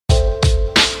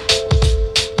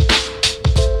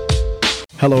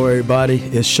Hello, everybody.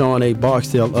 It's Sean A.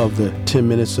 Barksdale of the 10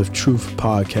 Minutes of Truth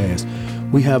podcast.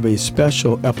 We have a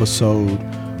special episode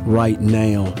right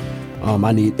now.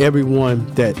 I need everyone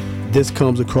that this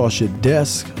comes across your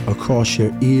desk, across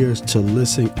your ears, to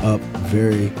listen up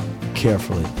very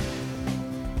carefully.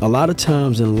 A lot of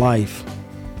times in life,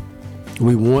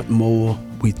 we want more,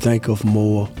 we think of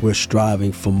more, we're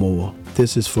striving for more.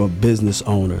 This is for business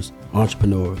owners,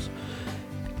 entrepreneurs.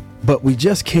 But we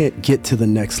just can't get to the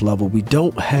next level. We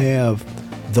don't have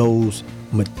those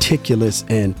meticulous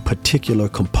and particular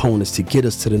components to get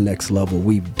us to the next level.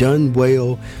 We've done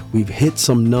well, we've hit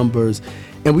some numbers,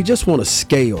 and we just want to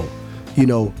scale,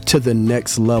 to the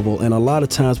next level. And a lot of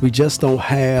times we just don't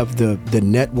have the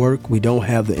network, we don't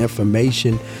have the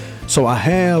information. So I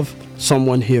have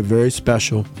someone here very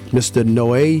special, Mr.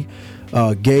 Noe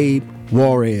Gabe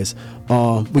Juarez.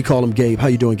 We call him Gabe. How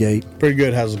you doing, Gabe? Pretty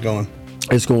good. How's it going?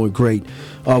 It's going great.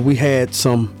 We had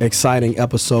some exciting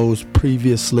episodes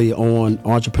previously on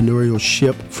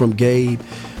entrepreneurship from Gabe,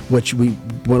 which we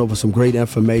went over some great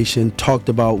information, talked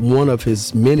about one of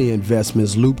his many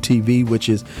investments, Loop TV, which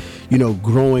is,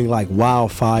 growing like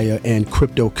wildfire, and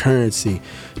cryptocurrency.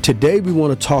 Today, we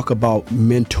want to talk about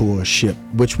mentorship,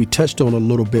 which we touched on a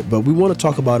little bit, but we want to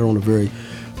talk about it on a very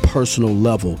personal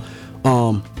level.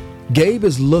 Gabe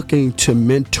is looking to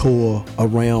mentor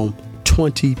around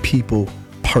 20 people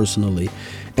personally,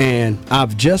 and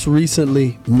I've just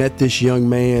recently met this young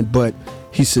man, but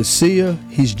he's sincere,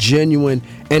 he's genuine,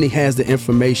 and he has the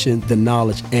information, the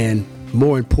knowledge, and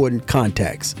more important,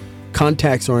 contacts.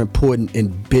 Contacts are important in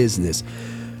business.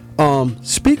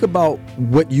 Speak about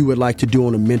what you would like to do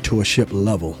on a mentorship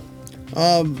level.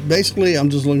 Basically, I'm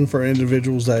just looking for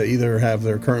individuals that either have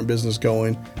their current business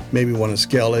going, maybe want to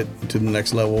scale it to the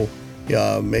next level,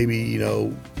 maybe,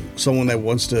 someone that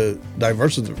wants to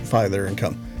diversify their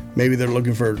income. Maybe they're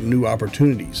looking for new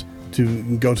opportunities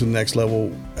to go to the next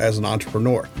level as an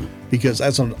entrepreneur. Because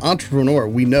as an entrepreneur,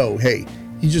 we know, hey,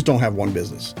 you just don't have one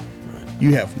business. Right.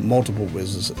 You have multiple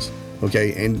businesses,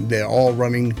 okay? And they're all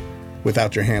running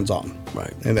without your hands on.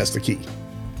 Right. And that's the key.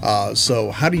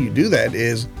 So how do you do that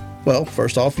is, well,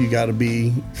 first off, you got to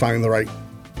be finding the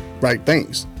right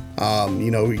things.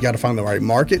 You got to find the right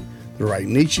market, the right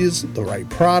niches, the right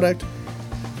product,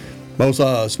 most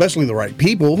especially the right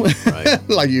people, right.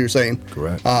 Like you were saying.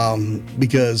 Correct.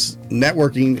 Because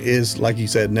networking is, like you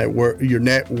said, your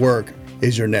network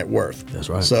is your net worth. That's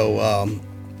right. So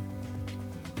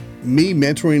me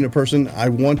mentoring a person, I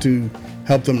want to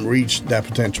help them reach that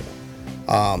potential.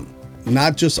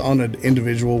 Not just on an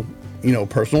individual,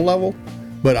 personal level,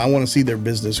 but I want to see their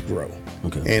business grow.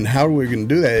 Okay. And how we're going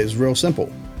to do that is real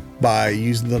simple. By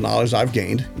using the knowledge I've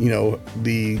gained,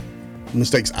 the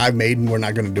mistakes I've made, and we're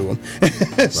not going to do them.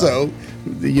 Right. So,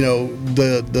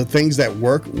 the things that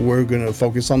work, we're going to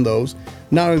focus on those.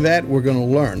 Not only that, we're going to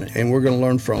learn, and we're going to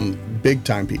learn from big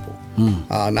time people.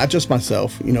 Not just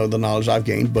myself, the knowledge I've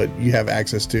gained, but you have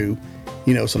access to,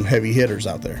 some heavy hitters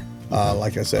out there.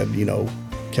 Like I said,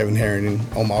 Kevin Harrington,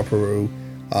 Omar Peru,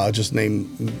 just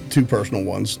name two personal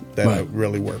ones that right. I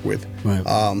really work with.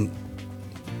 Right.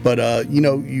 But,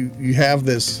 you have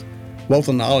this wealth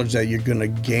of knowledge that you're going to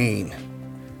gain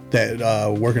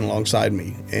that working alongside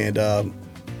me. And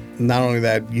not only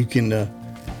that, you can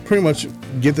pretty much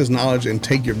get this knowledge and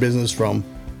take your business from,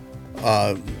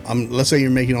 let's say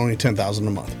you're making only $10,000 a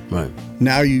month. Right.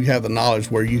 Now you have the knowledge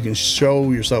where you can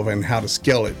show yourself and how to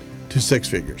scale it to 6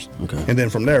 figures. Okay. And then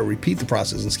from there, repeat the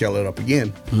process and scale it up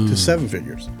again to 7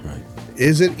 figures. Right.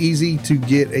 Is it easy to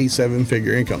get a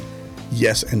 7-figure income?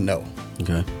 Yes and no.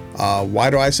 Okay. Why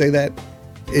do I say that?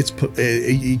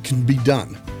 It can be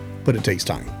done, but it takes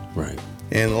time. Right.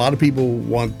 And a lot of people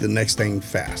want the next thing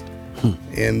fast.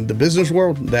 In the business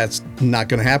world, that's not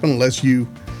going to happen unless you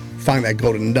find that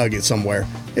golden nugget somewhere.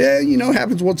 Yeah, it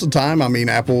happens once a time. I mean,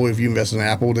 Apple, if you invest in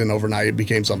Apple, then overnight it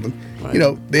became something. Right.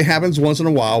 It happens once in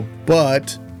a while,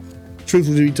 but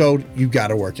truthfully to be told, you got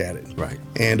to work at it. Right.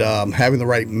 And having the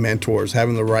right mentors,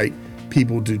 having the right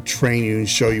people to train you and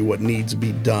show you what needs to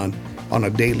be done on a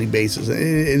daily basis. And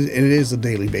it is a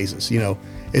daily basis.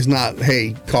 It's not,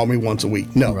 hey, call me once a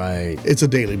week. No, right. It's a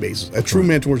daily basis. A true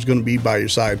mentor is going to be by your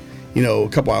side, a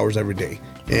couple hours every day.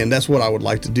 And that's what I would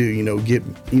like to do, get,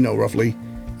 roughly,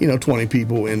 20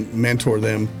 people and mentor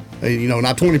them.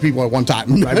 Not 20 people at one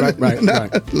time.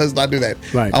 Right. Let's not do that.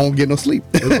 Right. I won't get no sleep.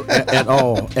 at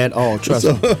all. Trust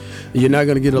me. You're not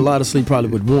going to get a lot of sleep probably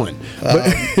with one.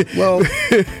 Well,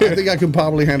 I think I could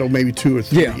probably handle maybe 2 or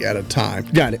 3 at a time.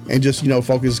 Got it. And just,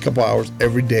 focus a couple hours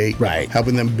every day. Right.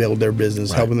 Helping them build their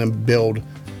business, helping them build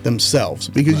themselves,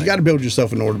 because you got to build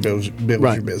yourself in order to build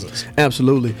Right. your business.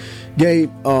 Absolutely. Gabe,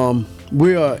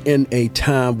 we are in a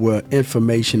time where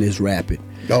information is rapid.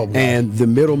 Oh, wow. And the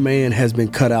middleman has been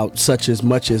cut out, such as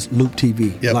much as Loop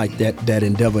TV, Yep. like that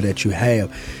endeavor that you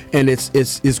have. And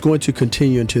it's going to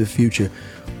continue into the future.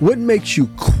 What makes you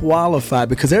qualified?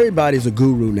 Because everybody's a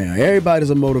guru now. Everybody's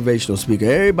a motivational speaker.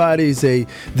 Everybody's a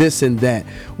this and that.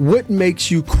 What makes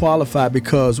you qualified?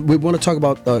 Because we want to talk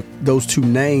about those two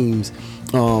names,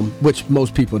 which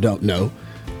most people don't know.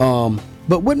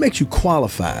 But what makes you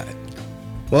qualified?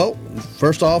 Well,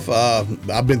 first off,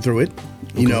 I've been through it.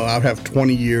 You know, I have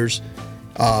 20 years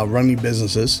running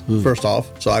businesses, first off.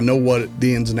 So I know what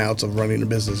the ins and outs of running a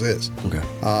business is. Okay.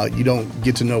 You don't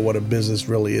get to know what a business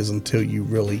really is until you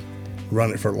really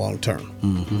run it for long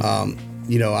term.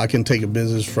 You know, I can take a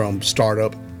business from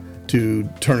startup to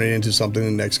turn it into something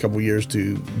in the next couple of years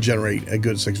to generate a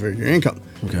good six-figure income.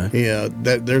 Okay. Yeah,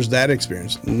 there's that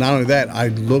experience. Not only that, I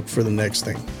look for the next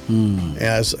thing,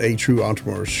 as a true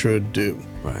entrepreneur should do.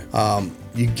 Right.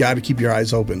 You got to keep your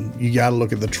eyes open. You got to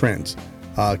look at the trends.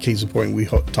 Case in point, we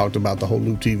talked about the whole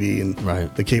Loop TV and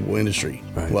Right. the cable industry.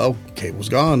 Right. Well, cable's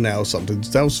gone now. Something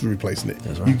else is replacing it.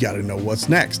 That's right. You got to know what's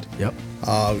next. Yep.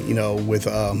 You know, with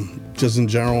just in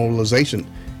generalization,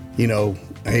 you know,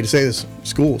 I hate to say this,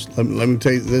 schools. Let me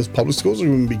tell you this: public schools are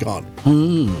going to be gone.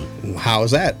 How is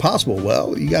that possible?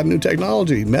 Well, you got new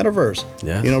technology, metaverse.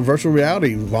 Yeah. You know, virtual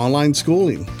reality, online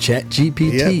schooling. Chat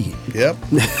GPT.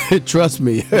 Yep. Trust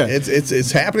me.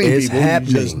 It's happening. It's people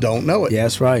happening. You just don't know it. Yeah,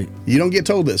 that's right. You don't get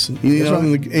told this. You That's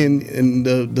know, right. and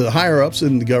the higher ups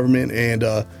in the government and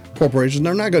corporations,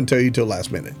 they're not going to tell you till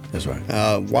last minute. That's right.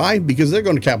 Why? Because they're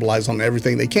going to capitalize on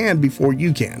everything they can before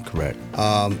you can. Correct.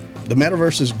 The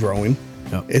metaverse is growing.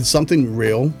 Yep. It's something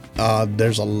real.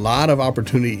 There's a lot of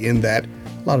opportunity in that.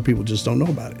 A lot of people just don't know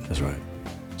about it. That's right.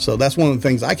 So that's one of the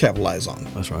things I capitalize on.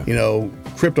 That's right. You know,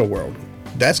 crypto world,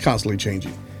 that's constantly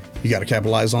changing. You got to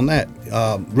capitalize on that.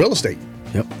 Real estate.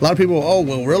 Yep. A lot of people, oh,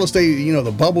 well, real estate, you know,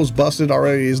 the bubble's busted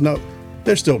already.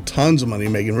 There's still tons of money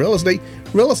making real estate.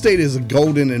 Real estate is a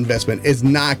golden investment. It's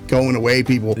not going away,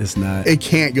 people. It's not. It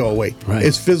can't go away. Right.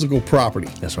 It's physical property.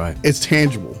 That's right. It's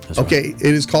tangible. That's right. Okay.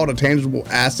 It is called a tangible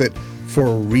asset for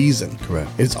a reason. Correct.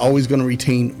 It's always going to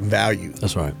retain value.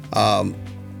 That's right.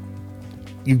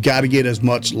 You got to get as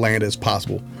much land as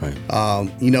possible. Right.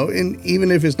 You know, and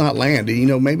even if it's not land, you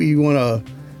know, maybe you want to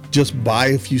just buy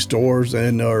a few stores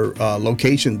and or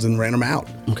locations and rent them out.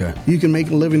 Okay. You can make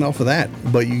a living off of that,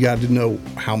 but you got to know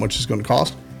how much it's going to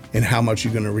cost and how much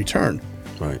you're going to return.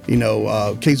 Right. You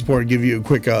know, case in point, to give you a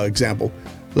quick example.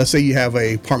 Let's say you have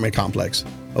a apartment complex,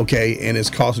 okay, and it's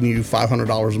costing you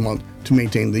 $500 a month to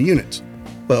maintain the units.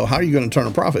 Well, how are you going to turn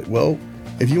a profit? Well,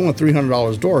 if you want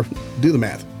 $300 a door, do the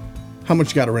math. How much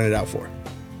you got to rent it out for?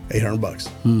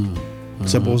 $800.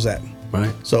 Simple as that.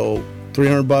 Right. So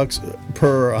 $300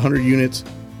 per 100 units,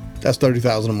 that's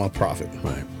 $30,000 a month profit.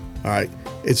 Right. All right.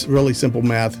 It's really simple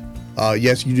math.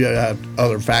 Yes, you do have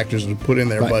other factors to put in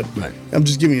there, Right, but right. I'm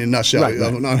just giving you a nutshell Right,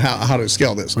 right. on how to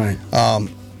scale this. Right.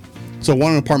 So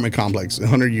one apartment complex,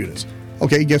 100 units.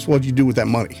 Okay, guess what you do with that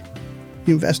money?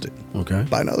 You invest it. Okay.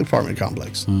 Buy another apartment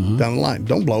complex down the line.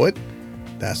 Don't blow it.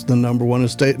 That's the number one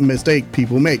mistake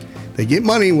people make. They get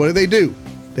money. What do?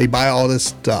 They buy all this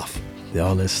stuff.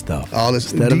 All this stuff. All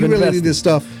this. Instead Do of you really investing. need this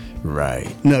stuff?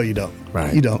 Right. No, you don't.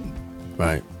 Right. You don't.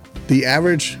 Right. The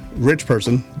average rich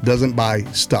person doesn't buy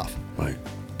stuff. Right.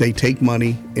 They take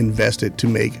money, invest it to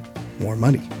make more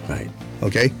money. Right.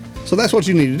 Okay? So that's what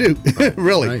you need to do,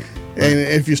 really. Right. And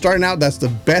if you're starting out, that's the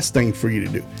best thing for you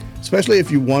to do, especially if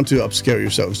you want to upscale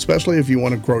yourself, especially if you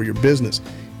want to grow your business.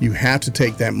 You have to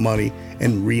take that money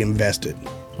and reinvest it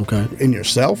Okay. in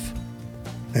yourself,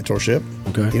 mentorship,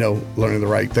 Okay. you know, learning the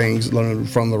right things, learning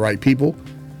from the right people.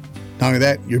 Not only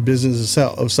that, your business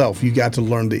of self, you got to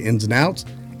learn the ins and outs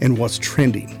and what's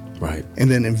trending, Right. and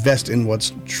then invest in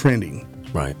what's trending.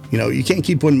 Right. You know, you can't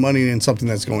keep putting money in something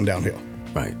that's going downhill.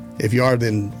 Right. If you are,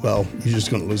 then, well, you're just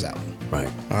going to lose out. Right.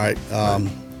 All right.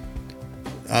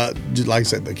 Just like I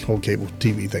said, the whole cable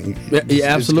TV thing. Yeah, it's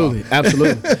absolutely. gone.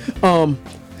 Absolutely.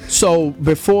 So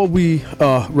before we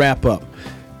wrap up,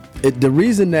 the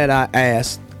reason that I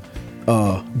asked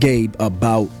Gabe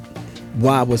about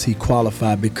why was he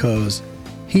qualified, because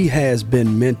he has been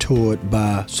mentored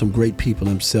by some great people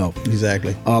himself.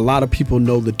 Exactly. A lot of people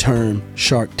know the term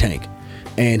Shark Tank,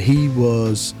 and he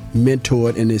was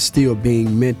mentored and is still being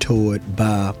mentored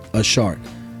by a shark.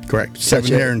 Correct. Such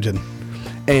Seven a- Harrington,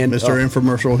 And Mr.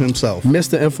 Infomercial himself.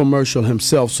 Mr. Infomercial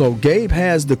himself. So Gabe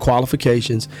has the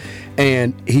qualifications,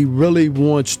 and he really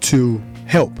wants to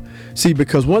help. See,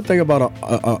 because one thing about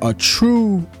a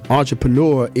true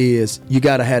entrepreneur is you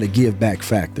got to have a give back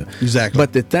factor. Exactly.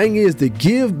 But the thing is, the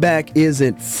give back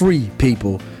isn't free,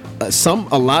 people.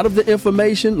 A lot of the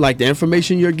information, like the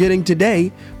information you're getting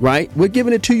today, right? We're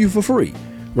giving it to you for free,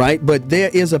 right? But there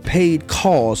is a paid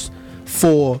cost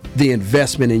for the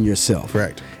investment in yourself.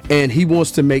 Correct. And he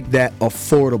wants to make that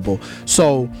affordable.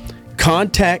 So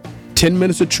contact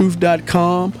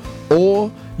 10minutesoftruth.com,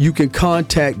 or you can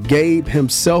contact Gabe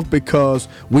himself, because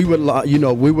we would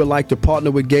like to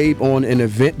partner with Gabe on an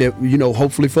event that,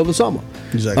 hopefully for the summer.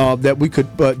 Exactly. that we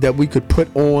could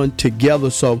put on together.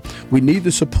 So we need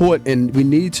the support, and we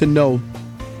need to know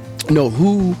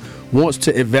who wants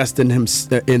to invest in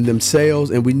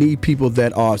themselves, and we need people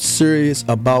that are serious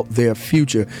about their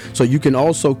future. So you can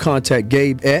also contact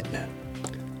Gabe at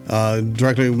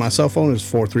directly with my cell phone is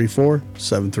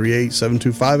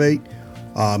 434-738-7258.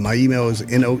 My email is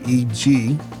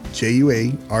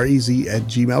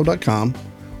noegjuarez@gmail.com.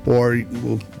 Or,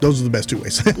 well, those are the best two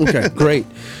ways. Okay,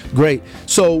 great.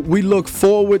 So we look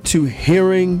forward to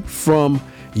hearing from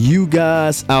you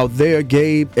guys out there.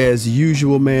 Gabe, as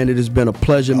usual, man, it has been a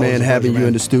pleasure, man, having you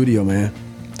in the studio, man.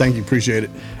 Thank you. Appreciate it.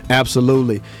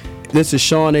 Absolutely. This is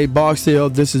Sean A.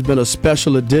 Barksdale. This has been a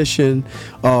special edition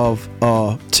of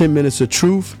 10 Minutes of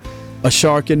Truth, a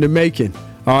shark in the making.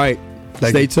 All right,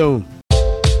 stay tuned.